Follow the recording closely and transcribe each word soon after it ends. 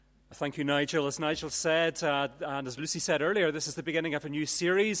Thank you, Nigel. As Nigel said, and as Lucy said earlier, this is the beginning of a new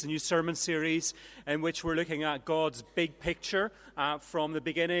series, a new sermon series, in which we're looking at God's big picture from the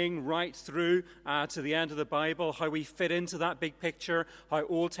beginning right through to the end of the Bible, how we fit into that big picture, how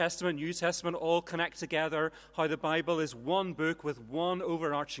Old Testament, New Testament all connect together, how the Bible is one book with one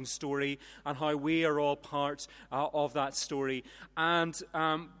overarching story, and how we are all part of that story. And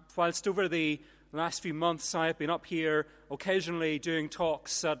whilst over the last few months I have been up here occasionally doing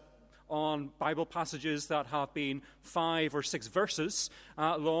talks on Bible passages that have been 5 or 6 verses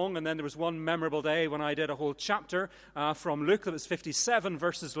long, and then there was one memorable day when I did a whole chapter from Luke that was 57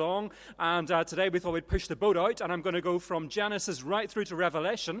 verses long, and today we thought we'd push the boat out, and I'm going to go from Genesis right through to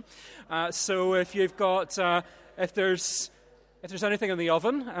Revelation. So if you've got, if there's anything in the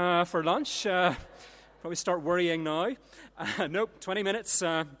oven for lunch, probably start worrying now. Nope, 20 minutes,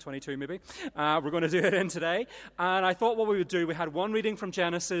 22 maybe. We're going to do it in today. And I thought what we would do, we had one reading from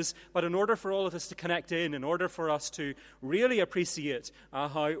Genesis, but in order for all of us to connect in order for us to really appreciate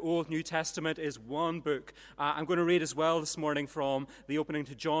how Old New Testament is one book, I'm going to read as well this morning from the opening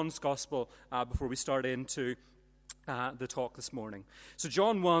to John's Gospel before we start into the talk this morning. So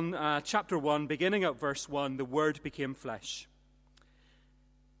John 1, chapter 1, beginning at verse 1, the Word became flesh.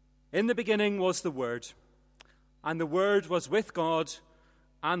 In the beginning was the Word, and the Word was with God,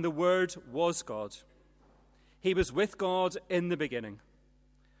 and the Word was God. He was with God in the beginning.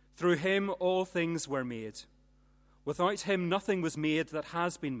 Through him all things were made. Without him nothing was made that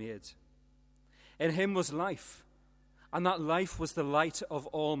has been made. In him was life, and that life was the light of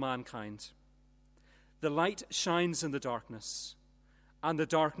all mankind. The light shines in the darkness, and the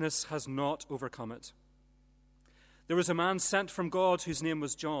darkness has not overcome it. There was a man sent from God whose name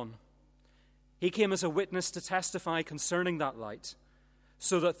was John. He came as a witness to testify concerning that light,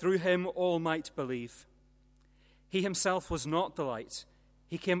 so that through him all might believe. He himself was not the light.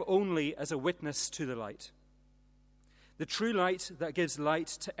 He came only as a witness to the light. The true light that gives light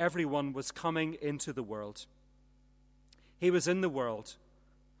to everyone was coming into the world. He was in the world,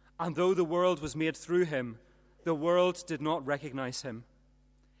 and though the world was made through him, the world did not recognize him.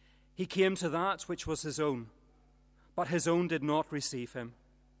 He came to that which was his own, but his own did not receive him.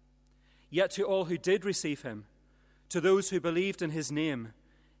 Yet to all who did receive him, to those who believed in his name,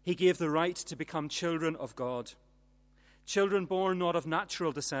 he gave the right to become children of God. Children born not of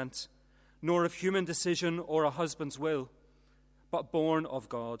natural descent, nor of human decision or a husband's will, but born of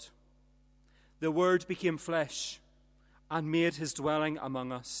God. The Word became flesh and made his dwelling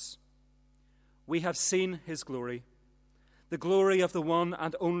among us. We have seen his glory, the glory of the one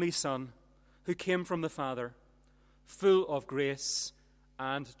and only Son, who came from the Father, full of grace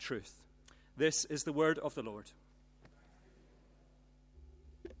and truth. This is the word of the Lord.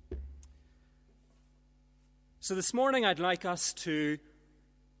 So this morning I'd like us to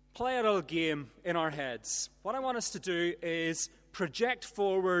play a little game in our heads. What I want us to do is project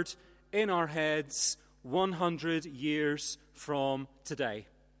forward in our heads 100 years from today.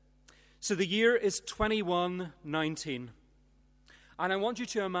 So the year is 2119. And I want you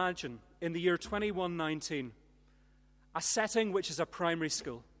to imagine in the year 2119 a setting which is a primary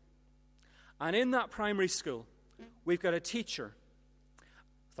school. And in that primary school, we've got a teacher.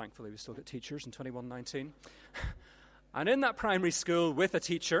 Thankfully, we still get teachers in 2119. And in that primary school with a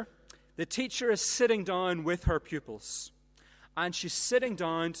teacher, the teacher is sitting down with her pupils. And she's sitting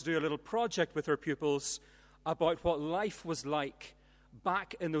down to do a little project with her pupils about what life was like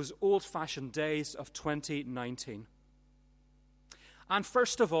back in those old-fashioned days of 2019. And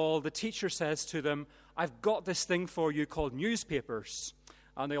first of all, the teacher says to them, I've got this thing for you called newspapers.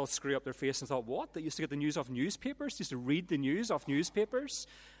 And they all screw up their face and thought, what? They used to get the news off newspapers? They used to read the news off newspapers?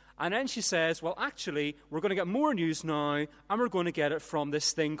 And then she says, well, actually, we're going to get more news now, and we're going to get it from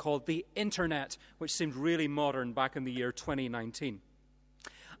this thing called the internet, which seemed really modern back in the year 2019.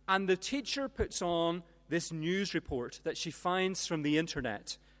 And the teacher puts on this news report that she finds from the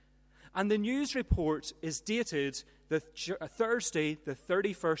internet. And the news report is dated Thursday, the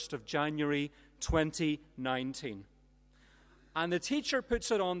 31st of January, 2019. And the teacher puts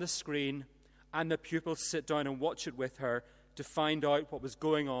it on the screen, and the pupils sit down and watch it with her to find out what was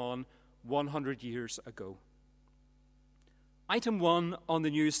going on 100 years ago. Item 1 on the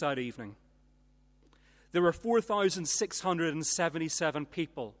news that evening. There were 4,677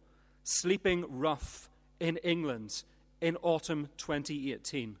 people sleeping rough in England in autumn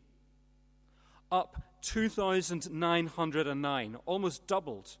 2018. Up 2,909, almost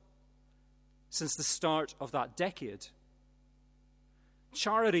doubled since the start of that decade.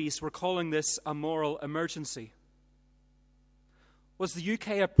 Charities were calling this a moral emergency. Was the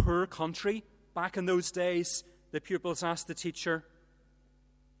UK a poor country back in those days? The pupils asked the teacher.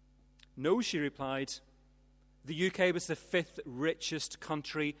 No, she replied. The UK was the 5th richest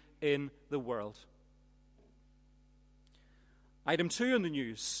country in the world. Item 2 in the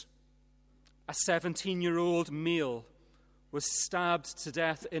news. A 17-year-old male was stabbed to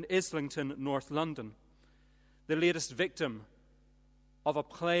death in Islington, North London, the latest victim of a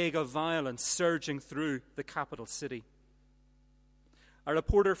plague of violence surging through the capital city. A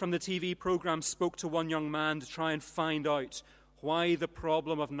reporter from the TV program spoke to one young man to try and find out why the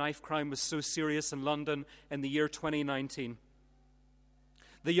problem of knife crime was so serious in London in the year 2019.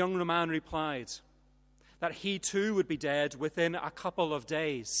 The young man replied that he too would be dead within a couple of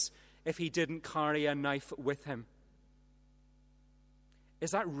days if he didn't carry a knife with him.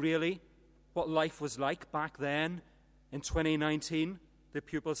 Is that really what life was like back then in 2019? The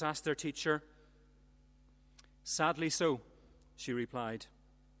pupils asked their teacher. Sadly so, she replied.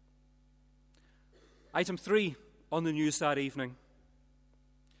 Item 3 on the news that evening.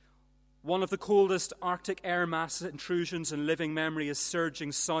 One of the coldest Arctic air mass intrusions in living memory is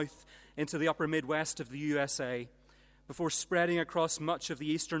surging south into the upper Midwest of the USA before spreading across much of the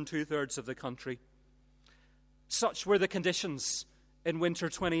eastern two-thirds of the country. Such were the conditions in winter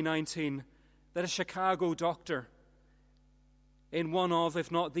 2019 that a Chicago doctor in one of,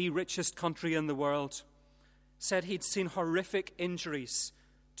 if not the richest country in the world, said he'd seen horrific injuries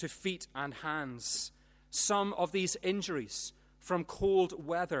to feet and hands. Some of these injuries from cold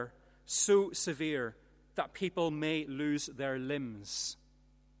weather so severe that people may lose their limbs.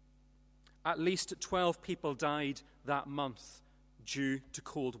 At least 12 people died that month due to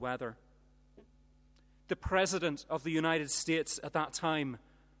cold weather. The President of the United States at that time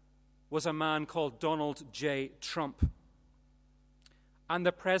was a man called Donald J. Trump. And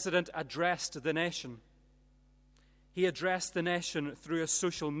the President addressed the nation. He addressed the nation through a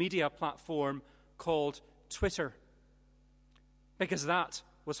social media platform called Twitter, because that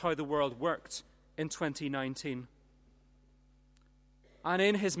was how the world worked in 2019. And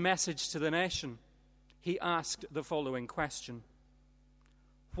in his message to the nation, he asked the following question: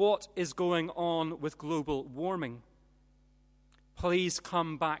 what is going on with global warming? Please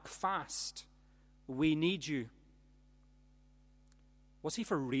come back fast. We need you. Was he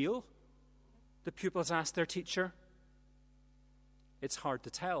for real? The pupils asked their teacher. It's hard to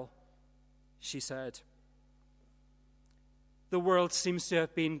tell, she said. The world seems to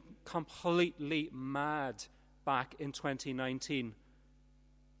have been completely mad back in 2019,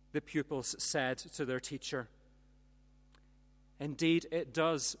 the pupils said to their teacher. Indeed, it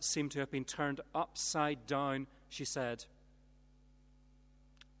does seem to have been turned upside down, she said.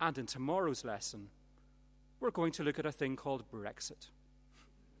 And in tomorrow's lesson, we're going to look at a thing called Brexit.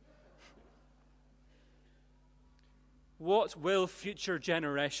 What will future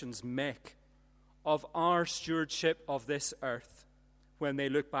generations make of our stewardship of this earth when they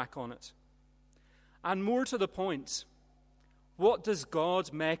look back on it? And more to the point, what does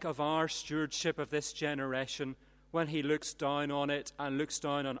God make of our stewardship of this generation when he looks down on it and looks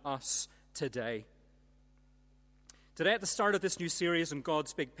down on us today? Today, at the start of this new series on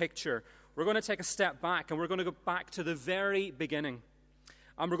God's Big Picture, we're going to take a step back and we're going to go back to the very beginning.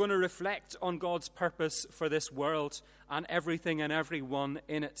 And we're going to reflect on God's purpose for this world and everything and everyone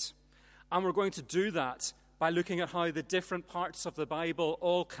in it. And we're going to do that by looking at how the different parts of the Bible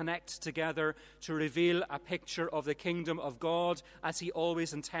all connect together to reveal a picture of the kingdom of God as he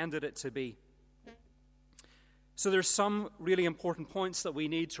always intended it to be. So there's some really important points that we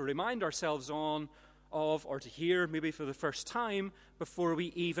need to remind ourselves of or to hear maybe for the first time before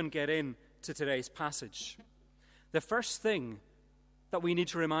we even get into today's passage. The first thing that we need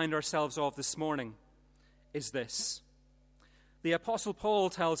to remind ourselves of this morning is this. The Apostle Paul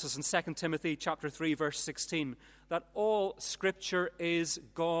tells us in 2 Timothy chapter 3, verse 16, that all Scripture is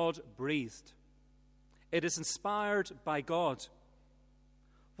God-breathed. It is inspired by God.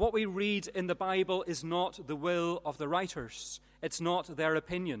 What we read in the Bible is not the will of the writers. It's not their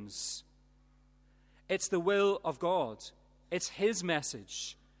opinions. It's the will of God. It's his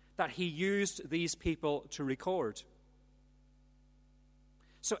message that he used these people to record.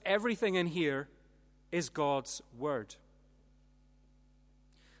 So everything in here is God's word.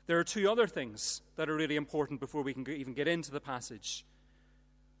 There are two other things that are really important before we can even get into the passage.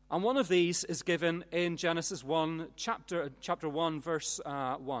 And one of these is given in Genesis 1, chapter 1, verse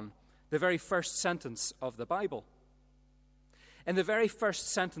 1, the very first sentence of the Bible. In the very first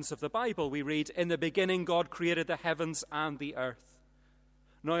sentence of the Bible, we read, "In the beginning God created the heavens and the earth."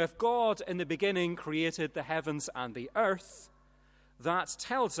 Now, if God in the beginning created the heavens and the earth, that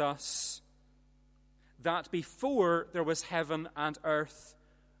tells us that before there was heaven and earth,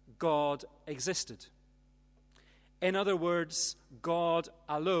 God existed. In other words, God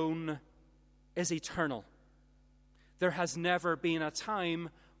alone is eternal. There has never been a time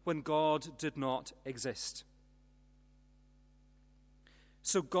when God did not exist.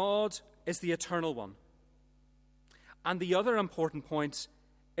 So God is the eternal one. And the other important point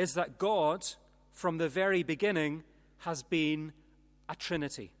is that God, from the very beginning, has been a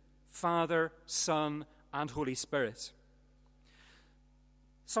Trinity: Father, Son, and Holy Spirit.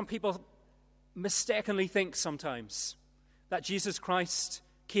 Some people mistakenly think sometimes that Jesus Christ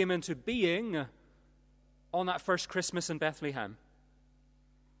came into being on that first Christmas in Bethlehem.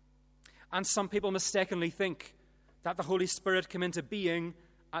 And some people mistakenly think that the Holy Spirit came into being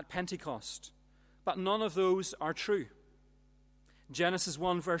at Pentecost. But none of those are true. Genesis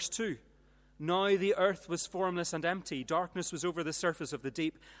 1 verse 2. Now the earth was formless and empty. Darkness was over the surface of the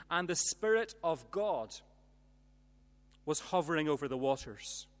deep. And the Spirit of God was hovering over the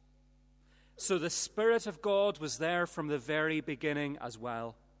waters. So the Spirit of God was there from the very beginning as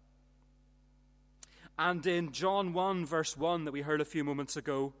well. And in John 1 verse 1 that we heard a few moments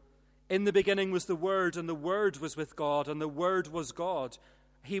ago, in the beginning was the Word, and the Word was with God, and the Word was God.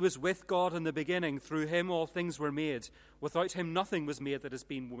 He was with God in the beginning. Through him all things were made. Without him nothing was made that has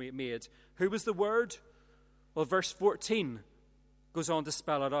been made. Who was the Word? Well, verse 14 goes on to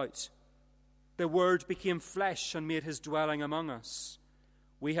spell it out. The Word became flesh and made his dwelling among us.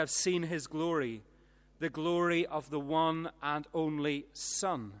 We have seen his glory, the glory of the one and only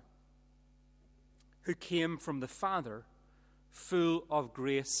Son, who came from the Father, full of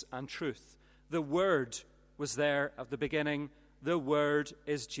grace and truth. The Word was there at the beginning. The Word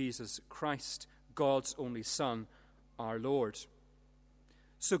is Jesus Christ, God's only Son, our Lord.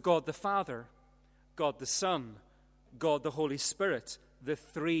 So God the Father, God the Son, God the Holy Spirit, the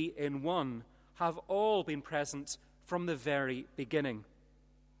three in one, have all been present from the very beginning.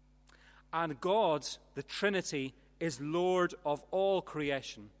 And God, the Trinity, is Lord of all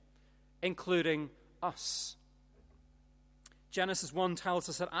creation, including us. Genesis 1 tells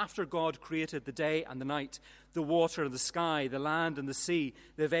us that after God created the day and the night, the water and the sky, the land and the sea,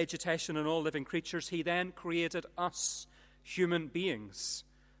 the vegetation and all living creatures, he then created us, human beings,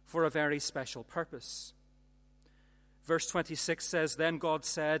 for a very special purpose. Verse 26 says, Then God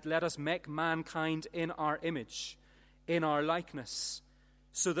said, Let us make mankind in our image, in our likeness,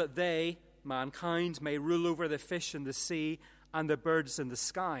 so that they, mankind, may rule over the fish in the sea and the birds in the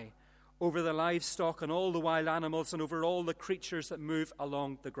sky, over the livestock and all the wild animals, and over all the creatures that move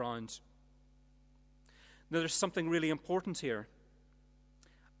along the ground. Now, there's something really important here,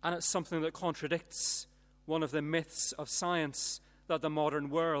 and it's something that contradicts one of the myths of science that the modern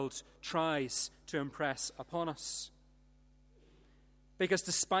world tries to impress upon us. Because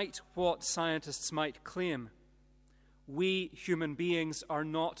despite what scientists might claim, we human beings are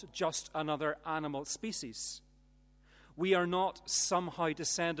not just another animal species. We are not somehow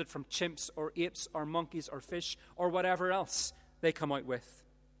descended from chimps or apes or monkeys or fish or whatever else they come out with.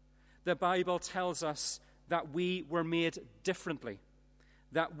 The Bible tells us that we were made differently,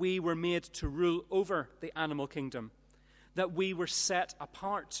 that we were made to rule over the animal kingdom, that we were set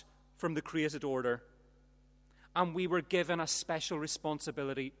apart from the created order, and we were given a special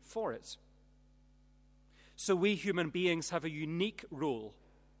responsibility for it. So we human beings have a unique role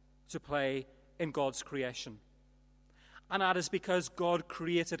to play in God's creation. And that is because God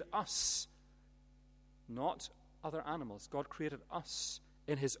created us, not other animals. God created us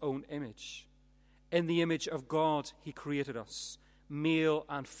in his own image. In the image of God, he created us. Male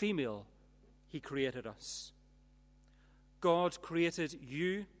and female, he created us. God created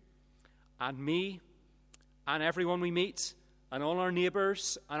you and me and everyone we meet and all our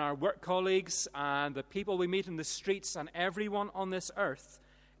neighbors and our work colleagues and the people we meet in the streets and everyone on this earth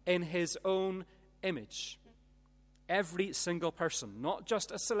in his own image. Every single person, not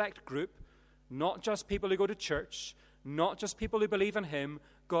just a select group, not just people who go to church, not just people who believe in him.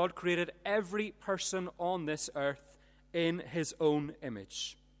 God created every person on this earth in his own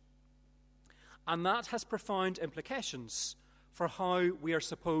image. And that has profound implications for how we are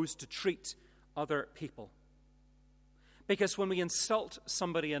supposed to treat other people. Because when we insult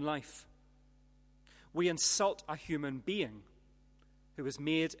somebody in life, we insult a human being who is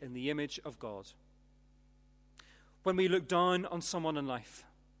made in the image of God. When we look down on someone in life,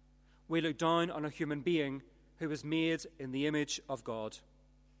 we look down on a human being who is made in the image of God.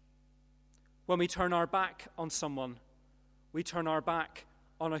 When we turn our back on someone, we turn our back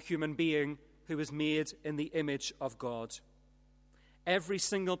on a human being who is made in the image of God. Every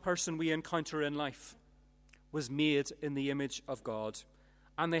single person we encounter in life was made in the image of God,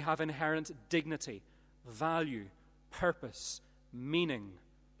 and they have inherent dignity, value, purpose, meaning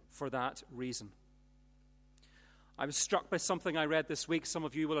for that reason. I was struck by something I read this week. Some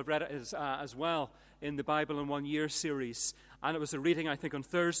of you will have read it as well in the Bible in 1 Year series. And it was a reading, I think, on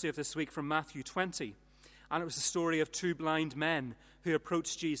Thursday of this week from Matthew 20. And it was the story of two blind men who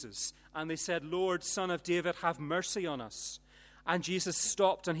approached Jesus. And they said, "Lord, Son of David, have mercy on us." And Jesus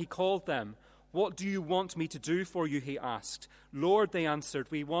stopped and he called them. "What do you want me to do for you?" he asked. "Lord," they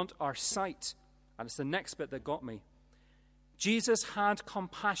answered, "we want our sight." And it's the next bit that got me. Jesus had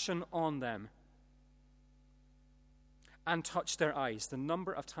compassion on them and touched their eyes. The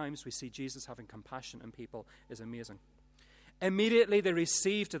number of times we see Jesus having compassion on people is amazing. Immediately they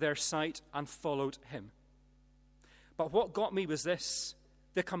received their sight and followed him. But what got me was this: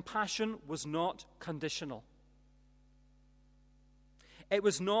 the compassion was not conditional. It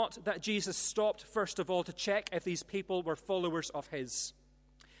was not that Jesus stopped, first of all, to check if these people were followers of his.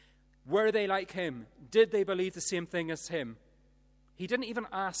 Were they like him? Did they believe the same thing as him? He didn't even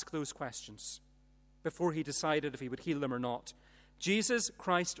ask those questions before he decided if he would heal them or not. Jesus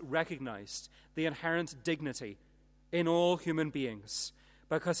Christ recognized the inherent dignity in all human beings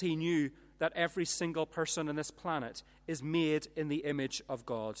because he knew that every single person on this planet is made in the image of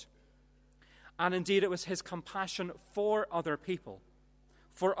God. And indeed, it was his compassion for other people,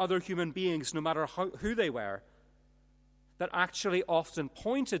 for other human beings, no matter who they were, that actually often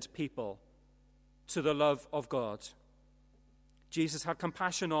pointed people to the love of God. Jesus had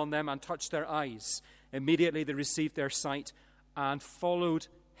compassion on them and touched their eyes. Immediately they received their sight and followed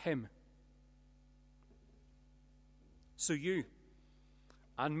him. So you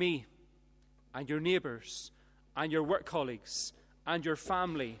and me and your neighbors and your work colleagues and your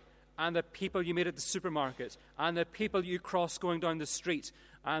family and the people you meet at the supermarket and the people you cross going down the street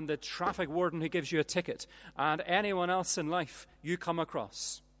and the traffic warden who gives you a ticket and anyone else in life you come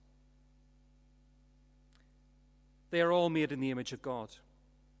across, they are all made in the image of God.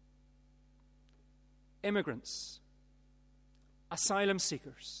 Immigrants, asylum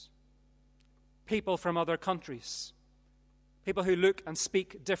seekers, people from other countries, people who look and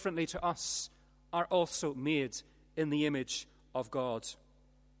speak differently to us are also made in the image of God.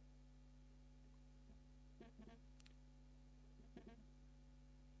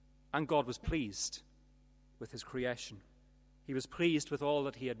 And God was pleased with his creation. He was pleased with all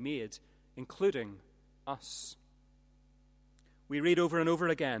that he had made, including us. We read over and over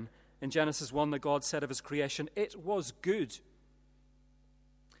again in Genesis 1 that God said of his creation, "It was good."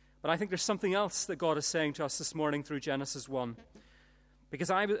 But I think there's something else that God is saying to us this morning through Genesis 1.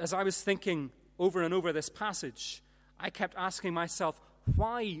 Because as I was thinking over and over this passage, I kept asking myself,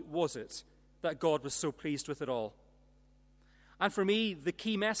 why was it that God was so pleased with it all? And for me, the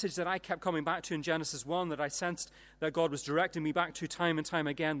key message that I kept coming back to in Genesis 1, that I sensed that God was directing me back to time and time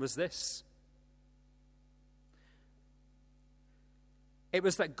again, was this. It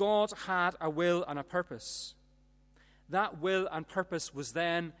was that God had a will and a purpose. That will and purpose was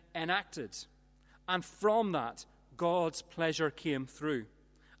then enacted. And from that, God's pleasure came through.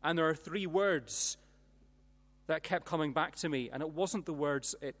 And there are three words that kept coming back to me. And it wasn't the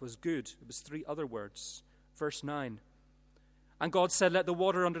words, "it was good." It was three other words. Verse 9. And God said, "Let the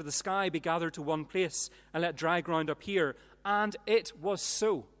water under the sky be gathered to one place, and let dry ground appear." And it was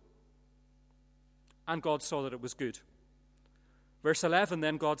so. And God saw that it was good. Verse 11,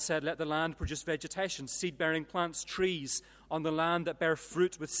 then God said, "Let the land produce vegetation, seed-bearing plants, trees on the land that bear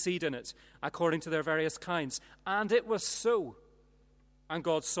fruit with seed in it, according to their various kinds." And it was so. And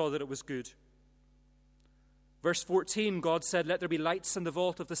God saw that it was good. Verse 14, God said, "Let there be lights in the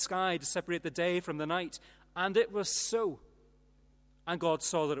vault of the sky to separate the day from the night." And it was so. And God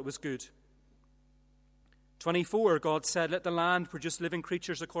saw that it was good. 24, God said, "Let the land produce living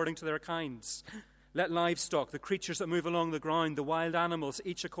creatures according to their kinds. Let livestock, the creatures that move along the ground, the wild animals,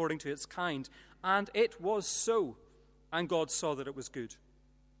 each according to its kind." And it was so. And God saw that it was good.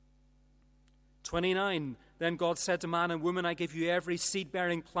 29, then God said to man and woman, "I give you every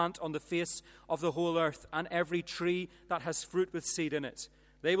seed-bearing plant on the face of the whole earth, and every tree that has fruit with seed in it.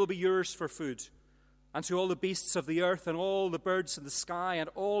 They will be yours for food. And to all the beasts of the earth, and all the birds in the sky, and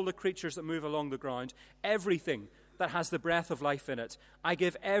all the creatures that move along the ground, everything that has the breath of life in it, I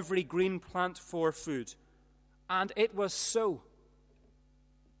give every green plant for food." And it was so.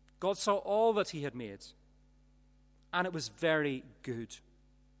 God saw all that he had made, and it was very good.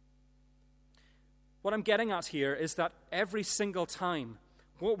 What I'm getting at here is that every single time,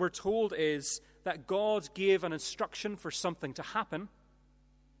 what we're told is that God gave an instruction for something to happen,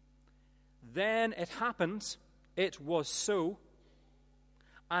 then it happened, it was so,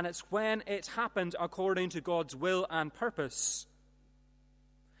 and it's when it happened according to God's will and purpose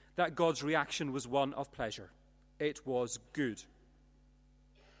that God's reaction was one of pleasure. It was good.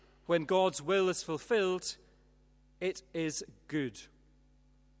 When God's will is fulfilled, it is good.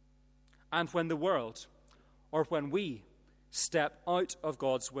 And when the world, or when we, step out of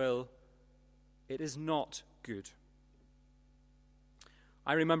God's will, it is not good.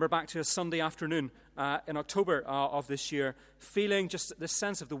 I remember back to a Sunday afternoon in October of this year, feeling just this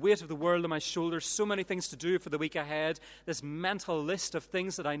sense of the weight of the world on my shoulders, so many things to do for the week ahead, this mental list of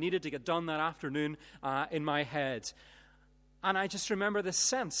things that I needed to get done that afternoon in my head. And I just remember this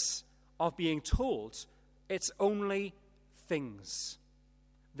sense of being told it's only things.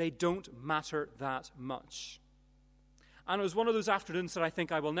 They don't matter that much. And it was one of those afternoons that I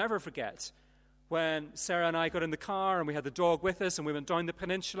think I will never forget, when Sarah and I got in the car and we had the dog with us and we went down the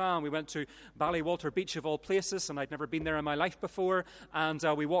peninsula and we went to Ballywalter Beach of all places, and I'd never been there in my life before, and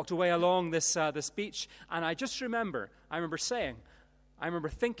we walked away along this beach, and I just remember saying, I remember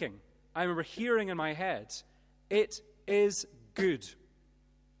thinking, I remember hearing in my head, it is good.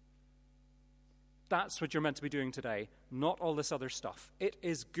 That's what you're meant to be doing today, not all this other stuff. It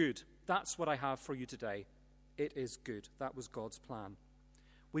is good. That's what I have for you today. It is good. That was God's plan.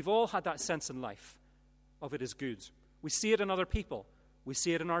 We've all had that sense in life of it is good. We see it in other people. We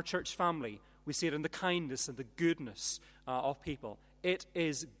see it in our church family. We see it in the kindness and the goodness of people. It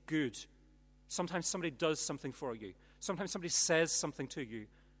is good. Sometimes somebody does something for you. Sometimes somebody says something to you.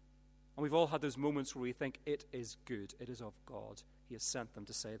 And we've all had those moments where we think, it is good. It is of God. He has sent them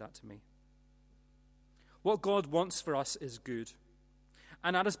to say that to me. What God wants for us is good.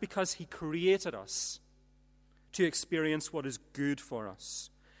 And that is because he created us to experience what is good for us.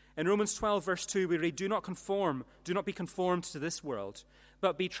 In Romans 12, verse 2, we read, do not be conformed to this world,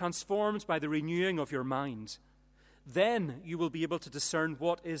 but be transformed by the renewing of your mind. Then you will be able to discern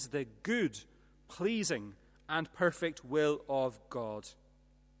what is the good, pleasing, and perfect will of God.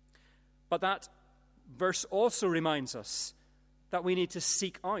 But that verse also reminds us that we need to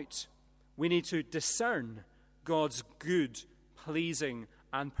seek out, we need to discern God's good, pleasing,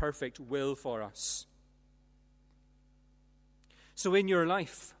 and perfect will for us. So in your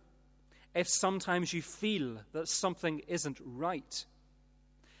life, if sometimes you feel that something isn't right,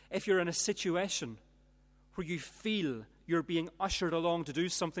 if you're in a situation where you feel you're being ushered along to do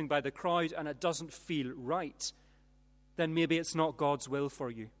something by the crowd and it doesn't feel right, then maybe it's not God's will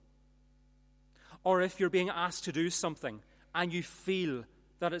for you. Or if you're being asked to do something and you feel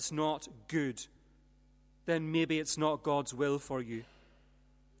that it's not good, then maybe it's not God's will for you.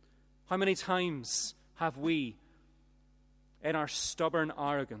 How many times have we, in our stubborn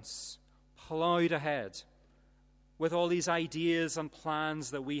arrogance, plowed ahead with all these ideas and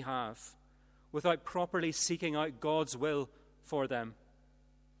plans that we have without properly seeking out God's will for them?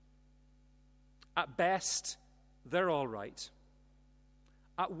 At best, they're all right.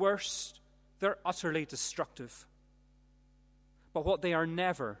 At worst, they're utterly destructive. But what they are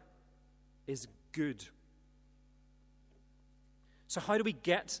never is good. So how do we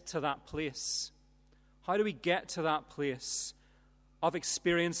get to that place? How do we get to that place of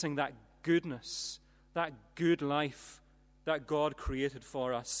experiencing that goodness, that good life that God created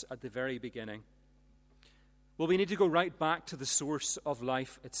for us at the very beginning? Well, we need to go right back to the source of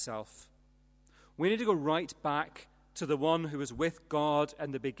life itself. We need to go right back to the one who was with God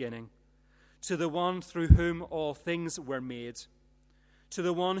in the beginning, to the one through whom all things were made, to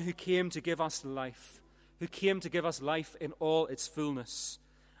the one who came to give us life, who came to give us life in all its fullness.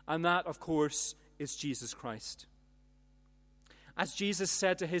 And that, of course, is Jesus Christ. As Jesus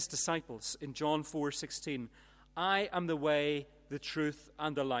said to his disciples in John 4:16, I am the way, the truth,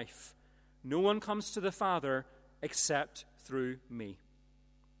 and the life. No one comes to the Father except through me.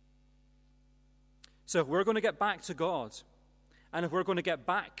 So if we're going to get back to God, and if we're going to get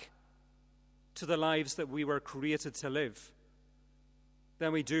back to the lives that we were created to live,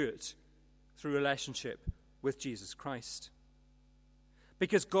 then we do it through relationship with Jesus Christ.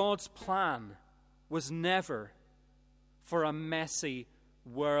 Because God's plan was never for a messy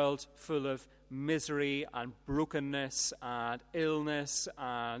world full of misery and brokenness and illness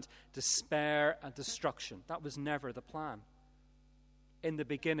and despair and destruction. That was never the plan. In the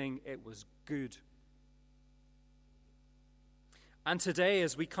beginning, it was good. And today,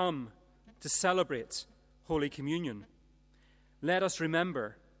 as we come to celebrate Holy Communion, let us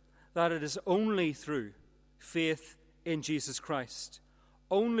remember that it is only through faith in Jesus Christ,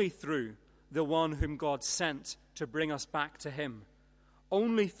 only through the one whom God sent to bring us back to him,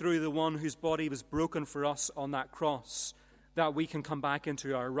 only through the one whose body was broken for us on that cross, that we can come back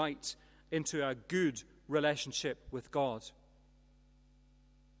into our right, into a good relationship with God.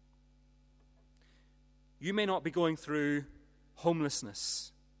 You may not be going through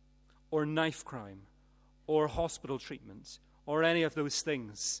homelessness or knife crime or hospital treatment or any of those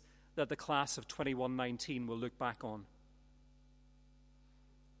things that the class of 2119 will look back on.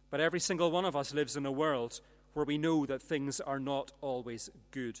 But every single one of us lives in a world where we know that things are not always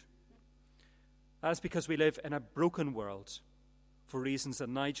good. That's because we live in a broken world, for reasons that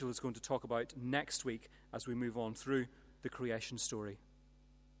Nigel is going to talk about next week as we move on through the creation story.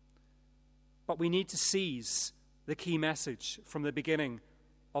 But we need to seize the key message from the beginning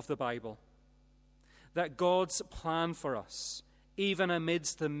of the Bible, that God's plan for us, even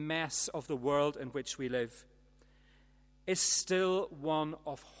amidst the mess of the world in which we live, is still one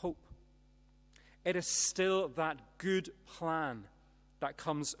of hope. It is still that good plan that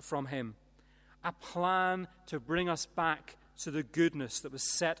comes from him, a plan to bring us back to the goodness that was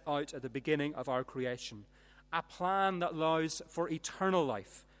set out at the beginning of our creation, a plan that allows for eternal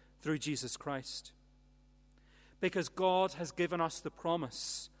life through Jesus Christ. Because God has given us the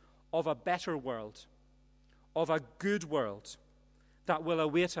promise of a better world, of a good world that will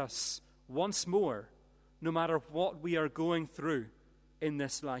await us once more, no matter what we are going through in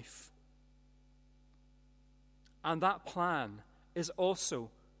this life. And that plan is also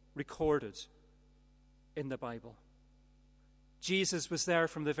recorded in the Bible. Jesus was there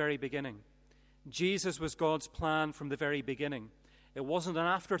from the very beginning. Jesus was God's plan from the very beginning. It wasn't an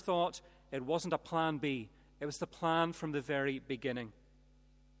afterthought. It wasn't a plan B. It was the plan from the very beginning.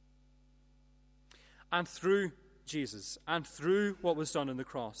 And through Jesus and through what was done on the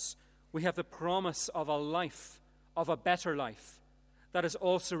cross, we have the promise of a life, of a better life, that is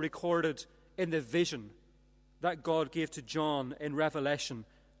also recorded in the vision that God gave to John in Revelation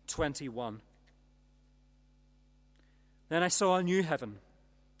 21. Then I saw a new heaven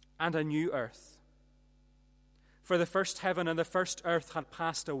and a new earth. For the first heaven and the first earth had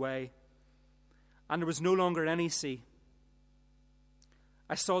passed away, and there was no longer any sea.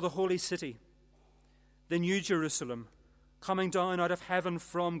 I saw the holy city, the new Jerusalem, coming down out of heaven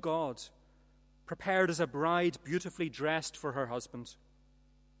from God, prepared as a bride beautifully dressed for her husband.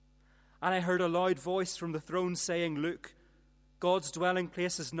 And I heard a loud voice from the throne saying, "Look, God's dwelling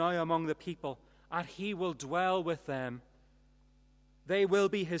place is now among the people, and he will dwell with them. They will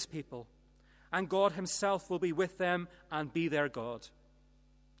be his people, and God himself will be with them and be their God.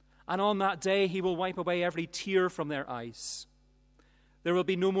 And on that day he will wipe away every tear from their eyes. There will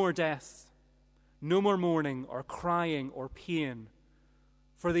be no more death, no more mourning or crying or pain,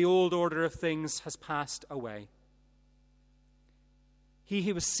 for the old order of things has passed away." He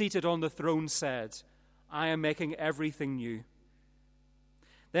who was seated on the throne said, "I am making everything new."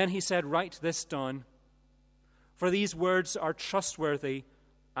 Then he said, "Write this down, for these words are trustworthy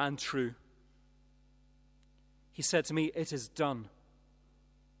and true." He said to me, "It is done.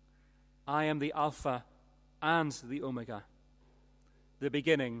 I am the Alpha and the Omega, the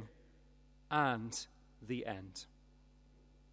beginning and the end."